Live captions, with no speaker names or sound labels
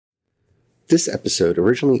This episode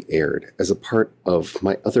originally aired as a part of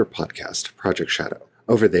my other podcast, Project Shadow.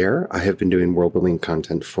 Over there, I have been doing world-building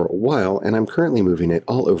content for a while, and I'm currently moving it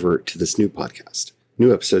all over to this new podcast.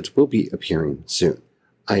 New episodes will be appearing soon.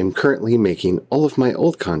 I am currently making all of my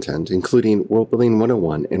old content, including Worldbuilding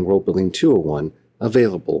 101 and Worldbuilding 201,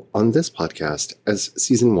 available on this podcast as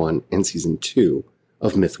Season 1 and Season 2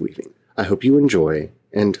 of Mythweaving. I hope you enjoy,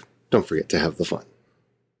 and don't forget to have the fun.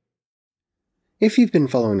 If you've been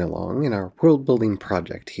following along in our world-building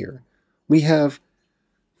project here, we have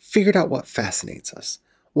figured out what fascinates us,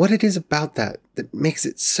 what it is about that makes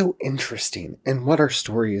it so interesting, and what our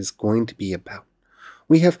story is going to be about.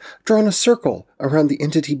 We have drawn a circle around the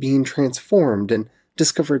entity being transformed and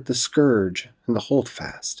discovered the scourge and the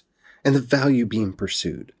holdfast, and the value being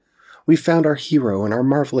pursued. We found our hero and our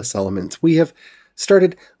marvelous elements. We have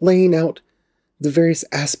started laying out the various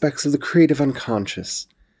aspects of the creative unconscious,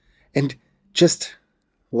 and just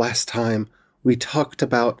last time, we talked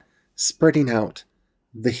about spreading out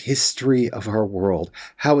the history of our world,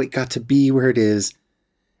 how it got to be where it is,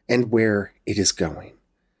 and where it is going.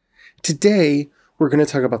 Today, we're going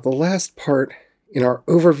to talk about the last part in our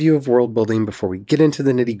overview of world building before we get into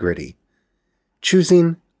the nitty-gritty,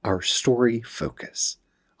 choosing our story focus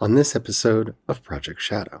on this episode of Project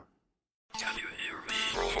Shadow. Can you hear me?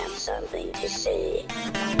 I have something to say.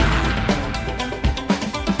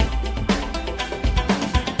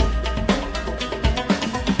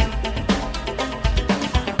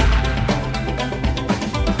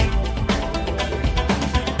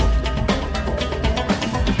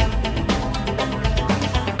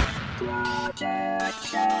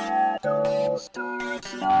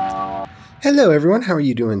 Hello everyone, how are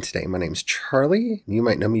you doing today? My name's Charlie. You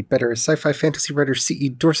might know me better as sci-fi fantasy writer C.E.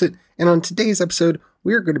 Dorset, and on today's episode,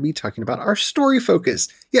 we're going to be talking about our story focus.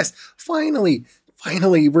 Yes, finally,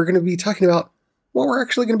 we're going to be talking about what we're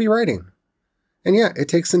actually going to be writing. And yeah, it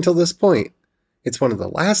takes until this point. It's one of the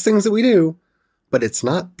last things that we do, but it's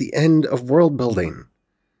not the end of world building.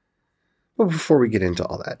 But before we get into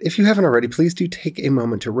all that, if you haven't already, please do take a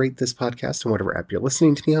moment to rate this podcast on whatever app you're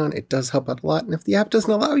listening to me on. It does help out a lot, and if the app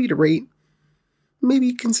doesn't allow you to rate,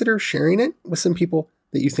 maybe consider sharing it with some people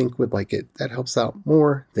that you think would like it. That helps out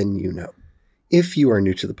more than you know. If you are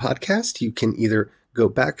new to the podcast, you can either go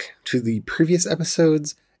back to the previous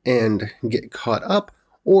episodes and get caught up,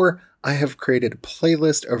 or I have created a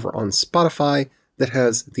playlist over on Spotify that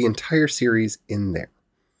has the entire series in there.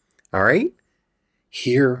 All right,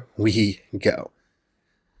 here we go.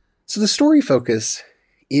 So the story focus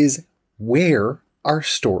is where our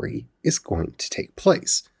story is going to take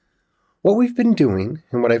place. What we've been doing,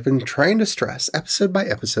 and what I've been trying to stress episode by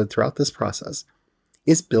episode throughout this process,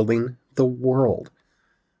 is building the world,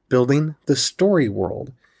 building the story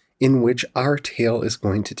world in which our tale is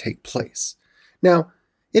going to take place. Now,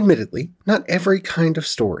 admittedly, not every kind of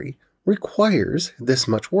story requires this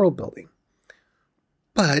much world building,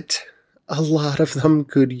 but a lot of them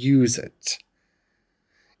could use it.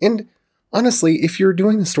 And honestly, if you're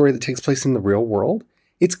doing a story that takes place in the real world,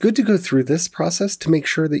 it's good to go through this process to make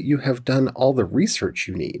sure that you have done all the research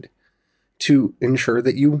you need to ensure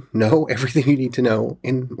that you know everything you need to know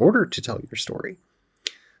in order to tell your story.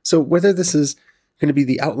 So whether this is going to be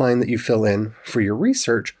the outline that you fill in for your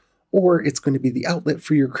research, or it's going to be the outlet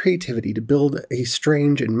for your creativity to build a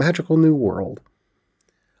strange and magical new world,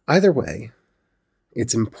 either way,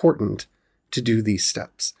 it's important to do these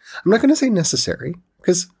steps. I'm not going to say necessary,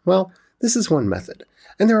 because, well, this is one method,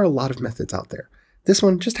 and there are a lot of methods out there. This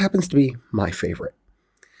one just happens to be my favorite.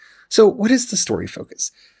 So what is the story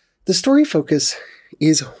focus? The story focus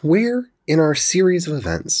is where in our series of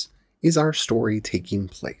events is our story taking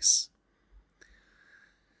place.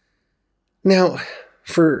 Now,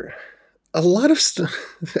 for a lot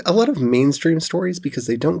of mainstream stories, because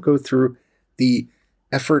they don't go through the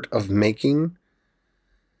effort of making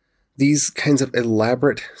these kinds of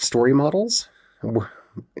elaborate story models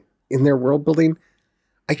in their world building,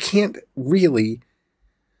 I can't really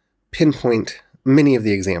pinpoint many of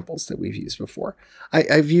the examples that we've used before.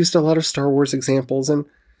 I've used a lot of Star Wars examples, and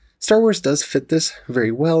Star Wars does fit this very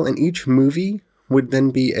well, and each movie would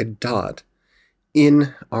then be a dot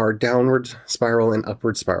in our downward spiral and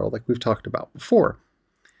upward spiral like we've talked about before.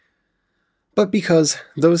 But because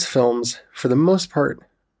those films, for the most part,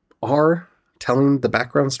 are telling the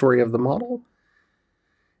background story of the model,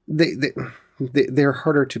 they're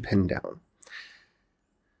harder to pin down.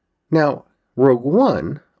 Now, Rogue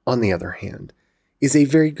One, on the other hand, is a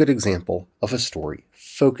very good example of a story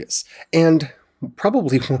focus, and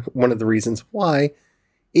probably one of the reasons why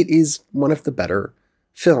it is one of the better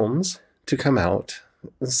films to come out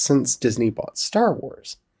since Disney bought Star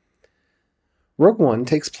Wars. Rogue One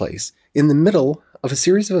takes place in the middle of a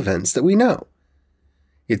series of events that we know.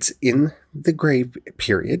 It's in the gray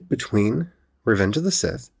period between Revenge of the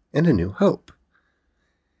Sith and A New Hope.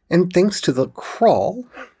 And thanks to the crawl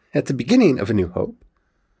at the beginning of A New Hope,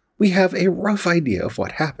 we have a rough idea of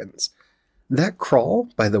what happens. That crawl,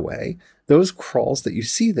 by the way, those crawls that you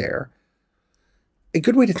see there, a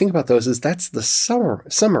good way to think about those is that's the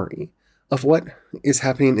summary of what is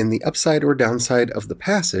happening in the upside or downside of the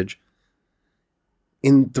passage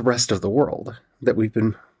in the rest of the world that we've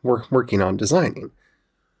been working on designing.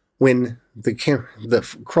 When the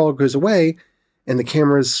crawl goes away and the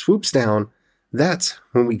camera swoops down, that's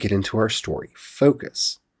when we get into our story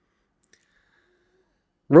focus.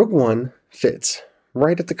 Rogue One fits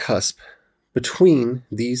right at the cusp between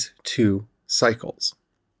these two cycles.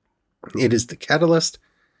 It is the catalyst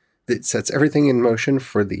that sets everything in motion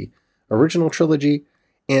for the original trilogy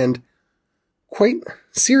and, quite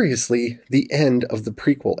seriously, the end of the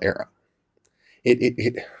prequel era.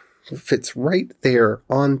 It fits right there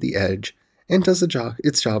on the edge and does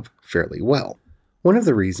its job fairly well. One of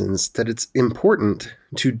the reasons that it's important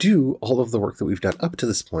to do all of the work that we've done up to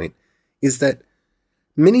this point is that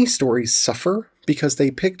many stories suffer because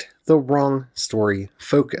they picked the wrong story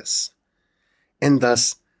focus, and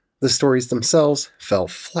thus the stories themselves fell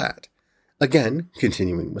flat. Again,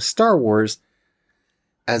 continuing with Star Wars,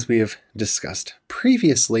 as we have discussed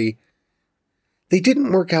previously, they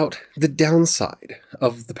didn't work out the downside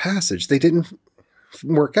of the passage. They didn't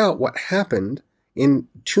work out what happened in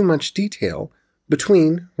too much detail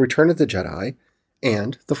between Return of the Jedi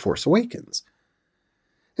and The Force Awakens.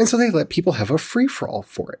 And so they let people have a free-for-all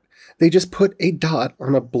for it. They just put a dot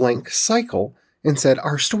on a blank cycle and said,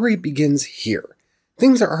 our story begins here.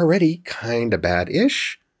 Things are already kind of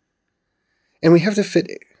bad-ish. And we have to fit,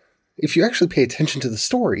 if you actually pay attention to the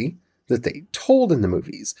story that they told in the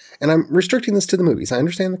movies, and I'm restricting this to the movies. I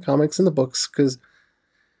understand the comics and the books because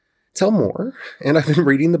tell more, and I've been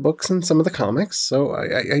reading the books and some of the comics, so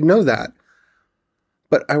I know that.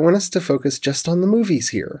 But I want us to focus just on the movies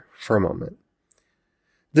here for a moment.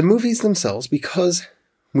 The movies themselves, because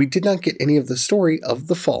we did not get any of the story of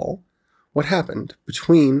the fall, what happened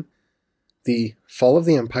between the fall of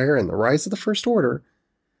the Empire and the rise of the First Order,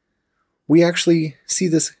 we actually see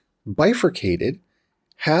this bifurcated,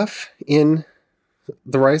 half in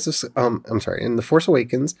the rise of, in The Force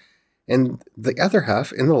Awakens, and the other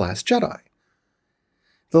half in The Last Jedi.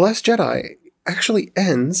 The Last Jedi actually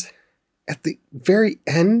ends at the very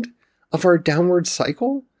end of our downward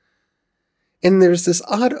cycle. And there's this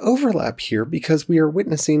odd overlap here because we are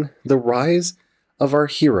witnessing the rise of our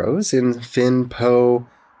heroes in Finn, Poe,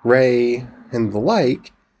 Rey, and the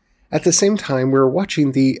like. At the same time, we're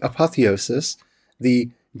watching the apotheosis,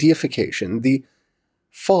 the deification, the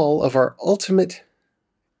fall of our ultimate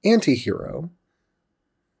anti-hero,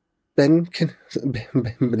 Ben Kenobi,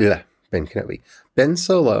 Ben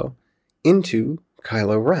Solo, into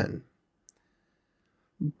Kylo Ren.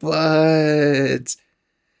 But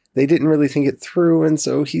they didn't really think it through, and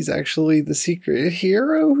so he's actually the secret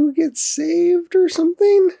hero who gets saved or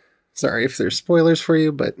something. Sorry if there's spoilers for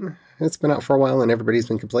you, but it's been out for a while and everybody's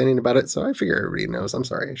been complaining about it, so I figure everybody knows. I'm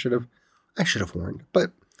sorry, I should have warned.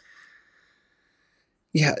 But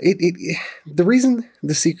yeah, the reason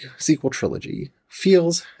the sequel trilogy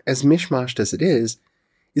feels as mishmashed as it is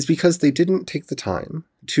because they didn't take the time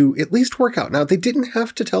to at least work out. Now, they didn't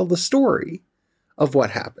have to tell the story of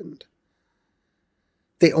what happened.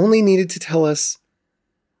 They only needed to tell us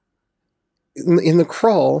in the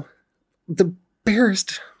crawl the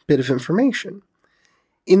barest bit of information.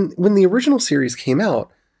 When the original series came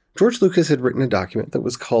out, George Lucas had written a document that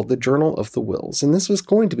was called the Journal of the Whills, and this was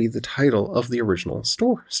going to be the title of the original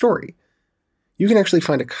story. You can actually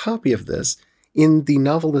find a copy of this in the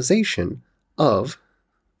novelization of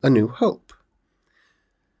A New Hope.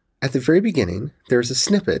 At the very beginning, there's a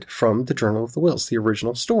snippet from the Journal of the Whills, the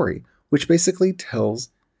original story, which basically tells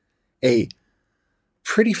a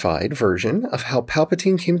prettified version of how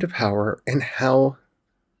Palpatine came to power and how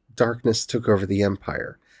darkness took over the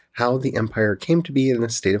Empire, how the Empire came to be in the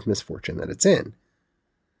state of misfortune that it's in.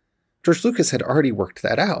 George Lucas had already worked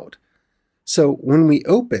that out. So when we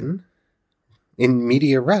open in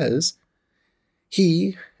media res,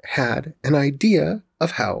 he had an idea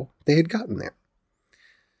of how they had gotten there.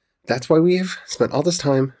 That's why we have spent all this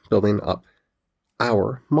time building up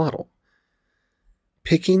our model.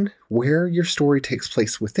 Picking where your story takes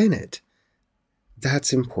place within it,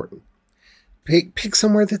 that's important. Pick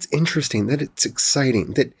somewhere that's interesting, that it's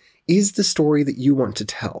exciting, that is the story that you want to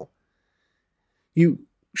tell. You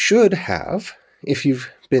should have, if you've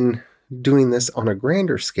been doing this on a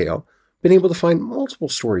grander scale, been able to find multiple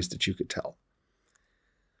stories that you could tell.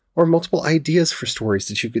 or multiple ideas for stories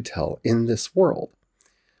that you could tell in this world,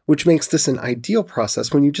 which makes this an ideal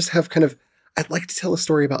process when you just have kind of, I'd like to tell a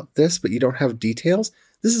story about this, but you don't have details.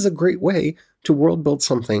 This is a great way to world build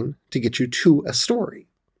something to get you to a story.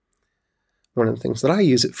 One of the things that I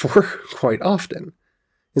use it for quite often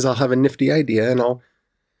is I'll have a nifty idea and I'll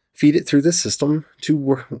feed it through the system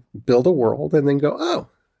to build a world and then go, oh,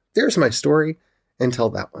 there's my story, and tell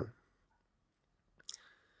that one.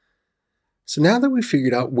 So now that we've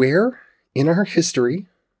figured out where in our history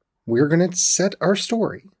we're going to set our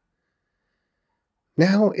story,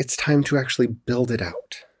 now it's time to actually build it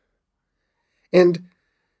out. And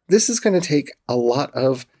this is going to take a lot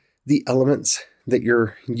of the elements that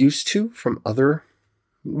you're used to from other,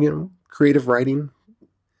 creative writing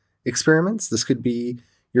experiments. This could be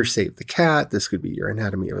your Save the Cat. This could be your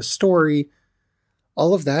Anatomy of a Story.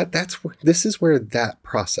 All of that, this is where that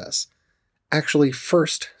process actually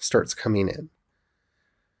first starts coming in.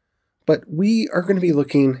 But we are going to be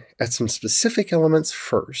looking at some specific elements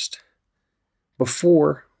first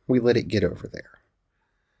before we let it get over there.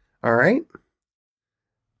 All right?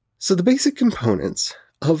 So the basic components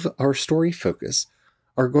of our story focus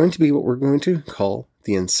are going to be what we're going to call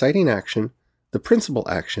the inciting action, the principal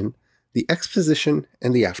action, the exposition,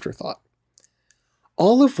 and the afterthought.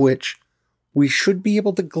 All of which we should be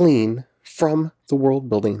able to glean from the world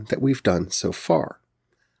building that we've done so far.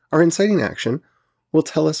 Our inciting action will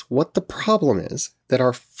tell us what the problem is that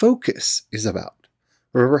our focus is about.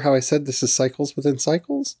 Remember how I said this is cycles within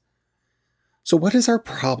cycles? So what is our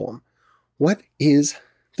problem? What is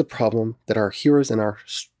the problem that our heroes in our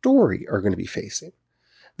story are going to be facing?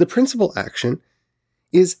 The principal action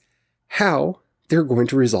is how they're going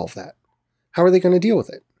to resolve that. How are they going to deal with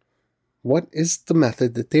it? What is the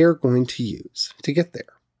method that they are going to use to get there?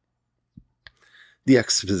 The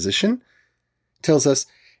exposition tells us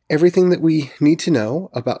everything that we need to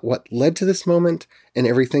know about what led to this moment and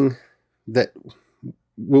everything that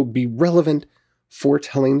will be relevant for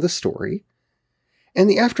telling the story. And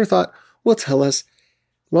the afterthought will tell us,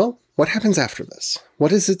 well, what happens after this?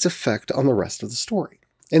 What is its effect on the rest of the story?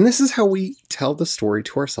 And this is how we tell the story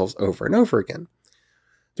to ourselves over and over again.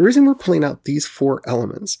 The reason we're pulling out these 4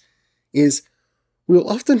 elements is we'll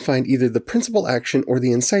often find either the principal action or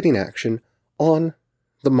the inciting action on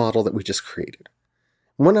the model that we just created.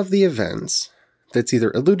 One of the events that's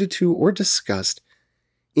either alluded to or discussed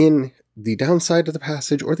in the downside of the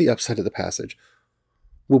passage or the upside of the passage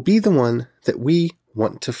will be the one that we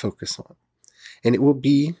want to focus on. And it will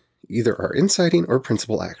be either our inciting or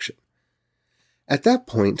principal action. At that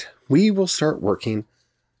point, we will start working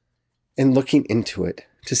and looking into it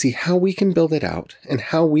to see how we can build it out and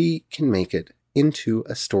how we can make it into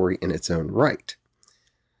a story in its own right.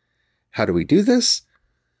 How do we do this?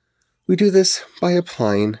 We do this by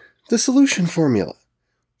applying the solution formula.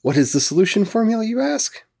 What is the solution formula, you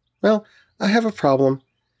ask? Well, I have a problem.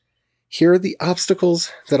 Here are the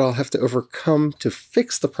obstacles that I'll have to overcome to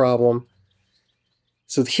fix the problem.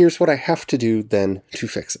 So here's what I have to do then to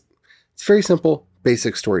fix it. It's very simple,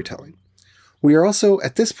 basic storytelling. We are also,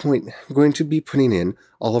 at this point, going to be putting in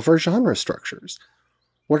all of our genre structures.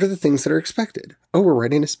 What are the things that are expected? Oh, we're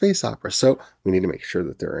writing a space opera, so we need to make sure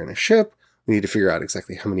that they're in a ship. We need to figure out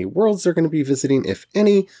exactly how many worlds they're going to be visiting, if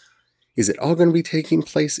any. Is it all going to be taking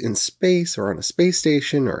place in space or on a space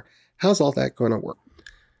station, or how's all that going to work?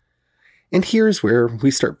 And here's where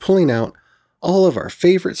we start pulling out all of our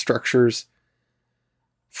favorite structures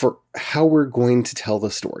for how we're going to tell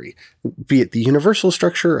the story. Be it the universal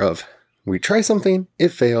structure of we try something, it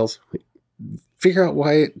fails, we figure out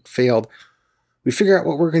why it failed, we figure out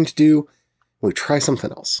what we're going to do, we try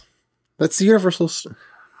something else. That's the universal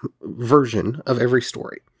version of every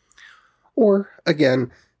story. Or,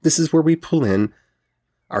 again, this is where we pull in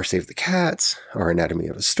our Save the Cats, our Anatomy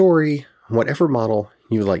of a Story, whatever model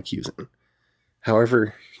you like using.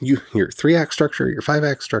 However, your 3-act structure, your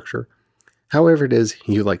 5-act structure, however it is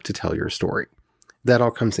you like to tell your story. That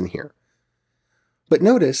all comes in here. But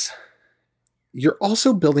notice, you're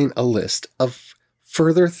also building a list of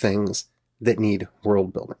further things that need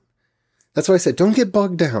world building. That's why I said don't get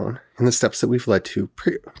bogged down in the steps that we've led to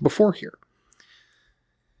before here.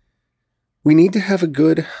 We need to have a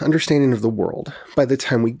good understanding of the world by the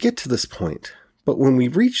time we get to this point. But when we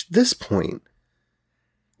reach this point,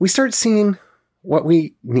 we start seeing what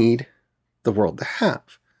we need the world to have.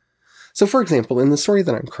 So, for example, in the story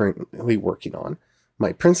that I'm currently working on,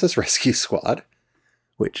 my Princess Rescue Squad,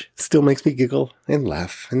 which still makes me giggle and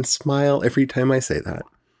laugh and smile every time I say that,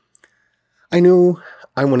 I knew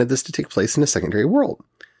I wanted this to take place in a secondary world.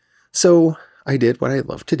 So I did what I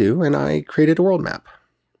love to do, and I created a world map.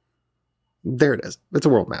 There it is. It's a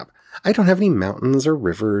world map. I don't have any mountains or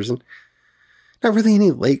rivers, and not really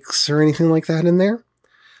any lakes or anything like that in there.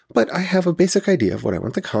 But I have a basic idea of what I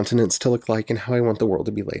want the continents to look like and how I want the world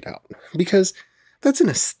to be laid out. Because that's an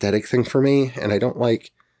aesthetic thing for me, and I don't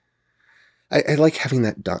like... I like having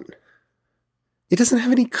that done. It doesn't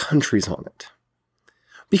have any countries on it,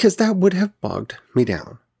 because that would have bogged me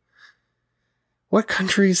down. What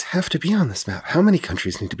countries have to be on this map? How many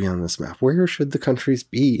countries need to be on this map? Where should the countries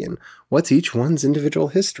be? And what's each one's individual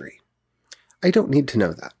history? I don't need to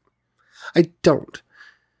know that. I don't.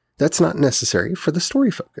 That's not necessary for the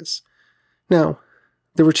story focus. Now,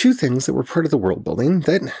 there were two things that were part of the world building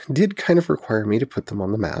that did kind of require me to put them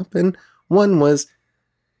on the map, and one was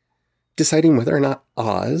deciding whether or not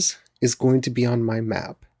Oz is going to be on my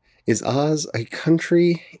map. Is Oz a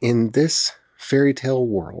country in this fairy tale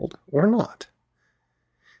world or not?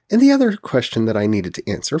 And the other question that I needed to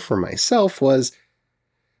answer for myself was,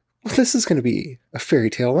 well, this is going to be a fairy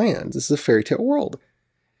tale land. This is a fairy tale world.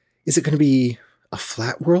 Is it going to be a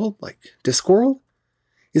flat world like Discworld?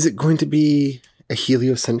 Is it going to be a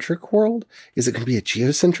heliocentric world? Is it going to be a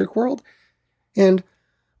geocentric world? And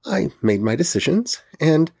I made my decisions,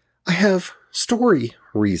 and I have story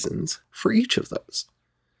reasons for each of those.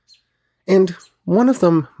 And one of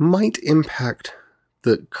them might impact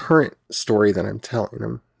the current story that I'm telling.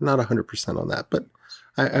 I'm not 100% on that, but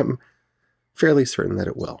I'm fairly certain that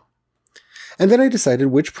it will. And then I decided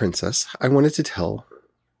which princess I wanted to tell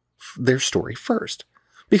their story first,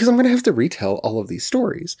 because I'm going to have to retell all of these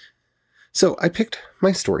stories. So I picked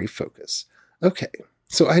my story focus. Okay,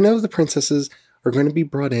 so I know the princesses are going to be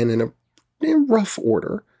brought in a rough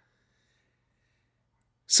order.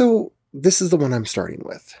 So this is the one I'm starting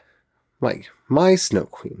with. Like, my Snow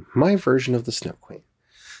Queen, my version of the Snow Queen.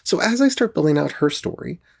 So as I start building out her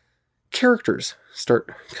story, characters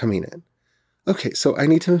start coming in. Okay, so I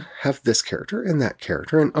need to have this character and that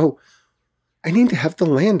character, and I need to have the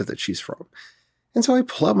land that she's from. And so I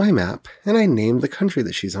pull out my map, and I name the country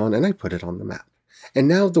that she's on, and I put it on the map. And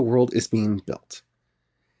now the world is being built.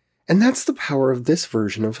 And that's the power of this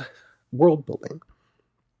version of world building.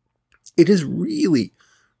 It is really,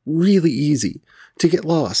 really easy to get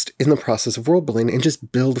lost in the process of world building and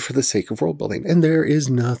just build for the sake of world building. And there is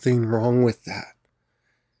nothing wrong with that.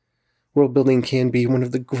 World building can be one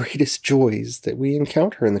of the greatest joys that we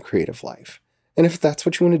encounter in the creative life. And if that's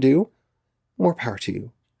what you want to do, more power to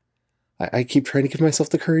you. I keep trying to give myself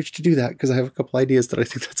the courage to do that because I have a couple ideas that I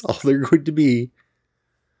think that's all they're going to be.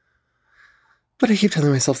 But I keep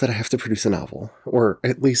telling myself that I have to produce a novel, or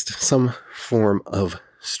at least some form of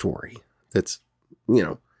story that's,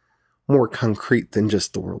 more concrete than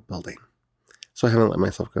just the world building. So I haven't let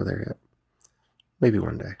myself go there yet. Maybe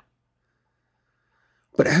one day.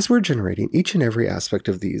 But as we're generating each and every aspect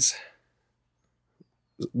of these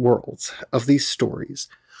worlds, of these stories,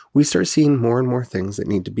 we start seeing more and more things that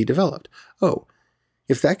need to be developed. Oh,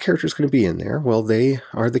 if that character is going to be in there, well, they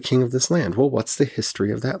are the king of this land. Well, what's the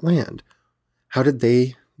history of that land? How did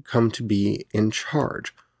they come to be in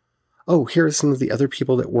charge? Oh, here are some of the other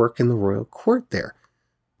people that work in the royal court there.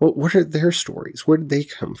 Well, what are their stories? Where did they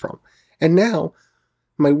come from? And now,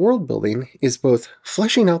 my world building is both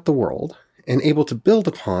fleshing out the world and able to build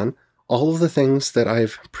upon all of the things that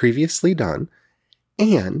I've previously done,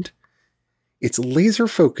 and it's laser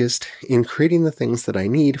focused in creating the things that I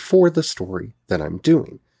need for the story that I'm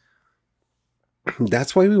doing.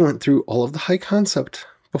 That's why we went through all of the high concept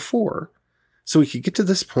before, so we could get to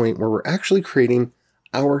this point where we're actually creating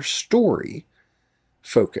our story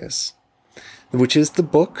focus, which is the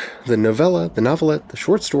book, the novella, the novelette, the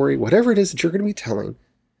short story, whatever it is that you're going to be telling.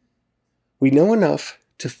 We know enough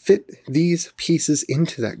to fit these pieces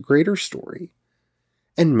into that greater story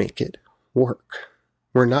and make it work.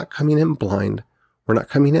 We're not coming in blind, we're not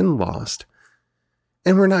coming in lost,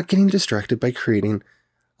 and we're not getting distracted by creating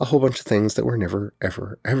a whole bunch of things that we're never,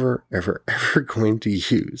 ever, ever, ever, ever going to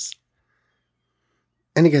use.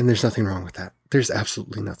 And again, there's nothing wrong with that. There's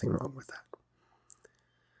absolutely nothing wrong with that.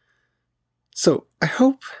 So I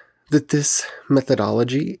hope that this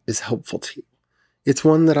methodology is helpful to you. It's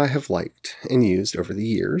one that I have liked and used over the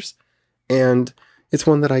years, and it's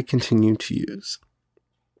one that I continue to use.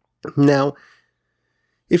 Now,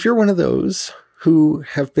 if you're one of those who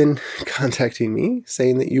have been contacting me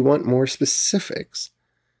saying that you want more specifics,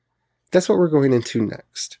 that's what we're going into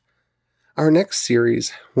next. Our next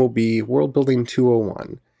series will be World Building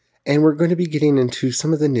 201, and we're going to be getting into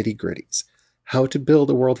some of the nitty-gritties. How to build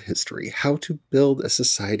a world history, how to build a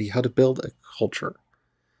society, how to build a culture.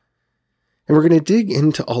 And we're going to dig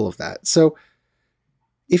into all of that. So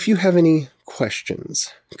if you have any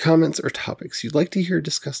questions, comments, or topics you'd like to hear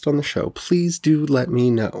discussed on the show, please do let me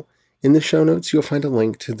know. In the show notes, you'll find a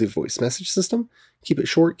link to the voice message system. Keep it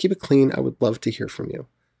short, keep it clean. I would love to hear from you.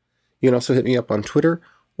 You can also hit me up on Twitter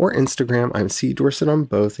or Instagram. I'm C. Dorsett on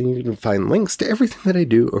both, and you can find links to everything that I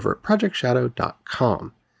do over at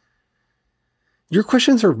projectshadow.com. Your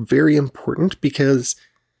questions are very important because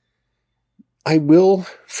I will,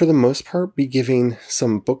 for the most part, be giving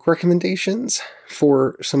some book recommendations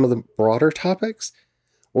for some of the broader topics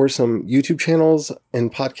or some YouTube channels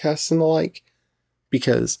and podcasts and the like,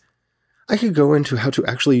 because I could go into how to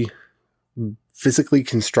actually physically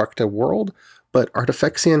construct a world, but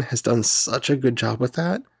Artifexian has done such a good job with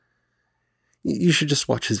that. You should just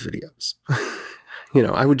watch his videos.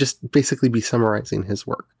 I would just basically be summarizing his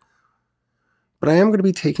work. But I am going to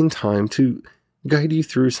be taking time to guide you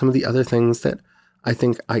through some of the other things that I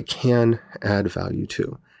think I can add value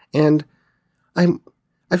to. And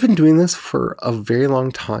I've been doing this for a very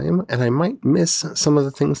long time, and I might miss some of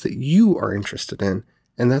the things that you are interested in.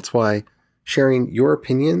 And that's why sharing your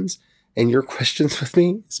opinions and your questions with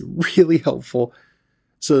me is really helpful,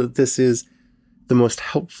 so that this is the most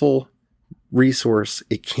helpful resource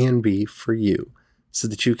it can be for you, so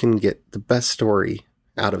that you can get the best story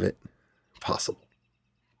out of it possible.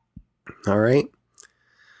 All right.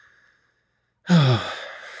 Oh,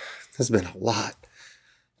 this has been a lot.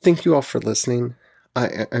 Thank you all for listening.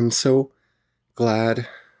 I'm so glad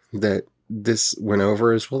that this went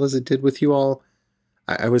over as well as it did with you all.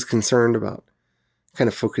 I was concerned about kind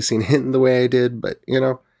of focusing in the way I did, but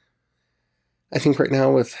I think right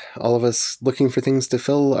now, with all of us looking for things to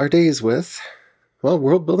fill our days with, well,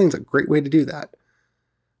 world building's a great way to do that.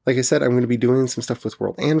 Like I said, I'm going to be doing some stuff with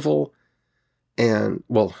World Anvil, and,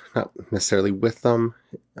 well, not necessarily with them.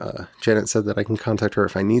 Janet said that I can contact her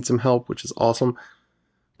if I need some help, which is awesome.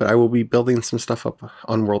 But I will be building some stuff up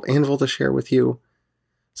on World Anvil to share with you.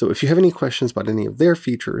 So if you have any questions about any of their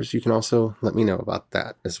features, you can also let me know about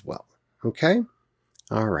that as well. Okay?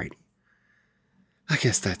 Alrighty. I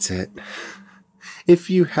guess that's it. If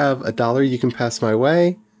you have $1 you can pass my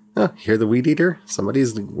way, hear the weed eater?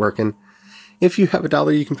 Somebody's working. If you have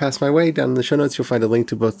 $1 you can pass my way, down in the show notes you'll find a link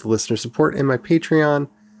to both the listener support and my Patreon.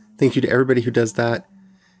 Thank you to everybody who does that.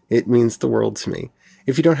 It means the world to me.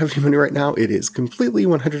 If you don't have any money right now, it is completely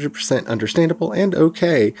 100% understandable and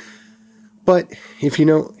okay. But if you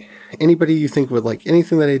know anybody you think would like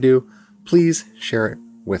anything that I do, please share it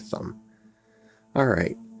with them. All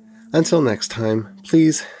right. Until next time,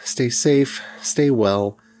 please stay safe, stay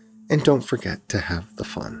well, and don't forget to have the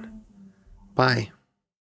fun. Bye.